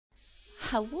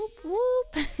Whoop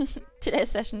whoop!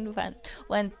 Today's session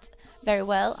went very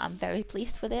well. I'm very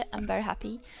pleased with it. I'm very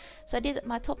happy. So I did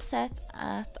my top set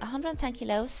at 110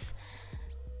 kilos,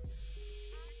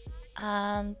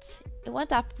 and it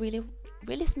went up really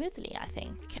smoothly, I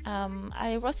think.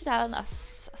 I wrote it down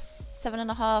as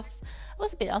 7.5. I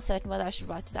was a bit uncertain whether I should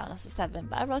write it down as a 7,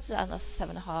 but I wrote it down as a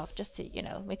 7.5 just to, you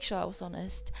know, make sure I was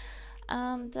honest.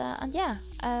 And yeah,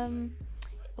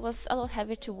 it was a lot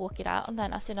heavier to walk it out, and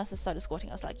then as soon as I started squatting,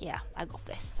 I was like, yeah, I've got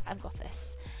this.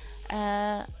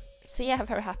 So yeah, I'm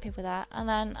very happy with that. And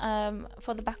then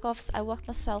for the back offs, I worked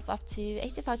myself up to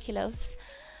 85 kilos.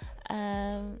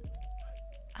 And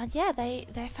yeah, they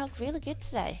felt really good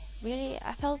today. Really,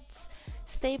 I felt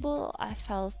stable, I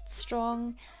felt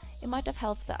strong. It might have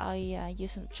helped that I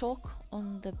used some chalk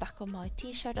on the back of my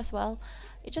t-shirt as well.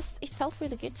 It felt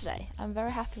really good today. I'm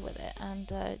very happy with it,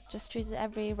 and just treated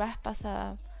every rep as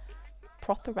a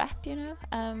proper rep, you know.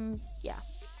 Yeah,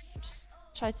 just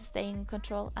try to stay in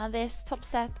control. And this top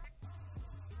set,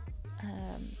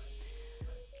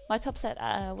 my top set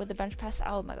with the bench press,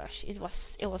 oh my gosh, it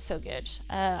was so good.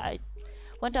 I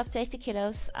went up to 80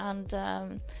 kilos, and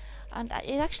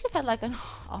it actually felt like an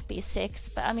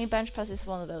RP6, but I mean, bench press is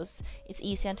one of those, it's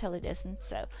easy until it isn't.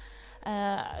 So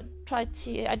I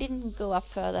didn't go up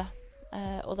further,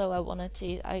 although I wanted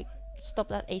to. I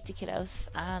stopped at 80 kilos,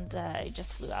 and it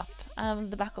just flew up.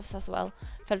 The back offs as well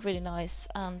felt really nice,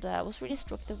 and I was really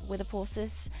struck with the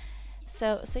pauses.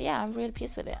 So yeah, I'm really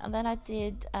pleased with it. And then I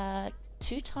did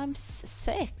 2 times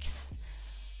 6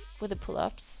 with the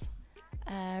pull-ups.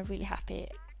 Really happy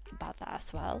about that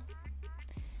as well.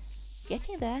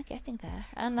 Getting there.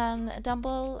 And then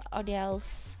dumbbell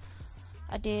RDLs,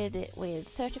 I did it with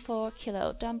 34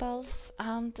 kilo dumbbells,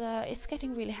 and it's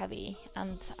getting really heavy,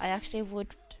 and I actually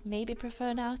would maybe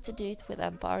prefer now to do it with a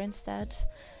bar instead,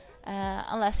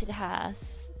 unless it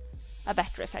has a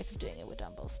better effect of doing it with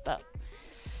dumbbells. But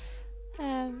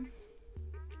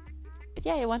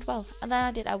yeah, it went well. And then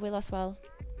I did a wheel as well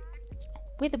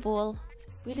with the ball.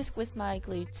 Really squeezed my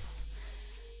glutes,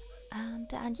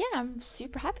 and yeah, I'm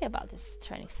super happy about this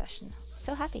training session.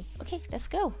 So happy. Okay, let's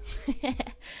go.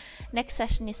 Next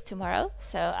session is tomorrow,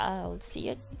 so I'll see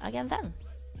you again then.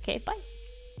 Okay, bye.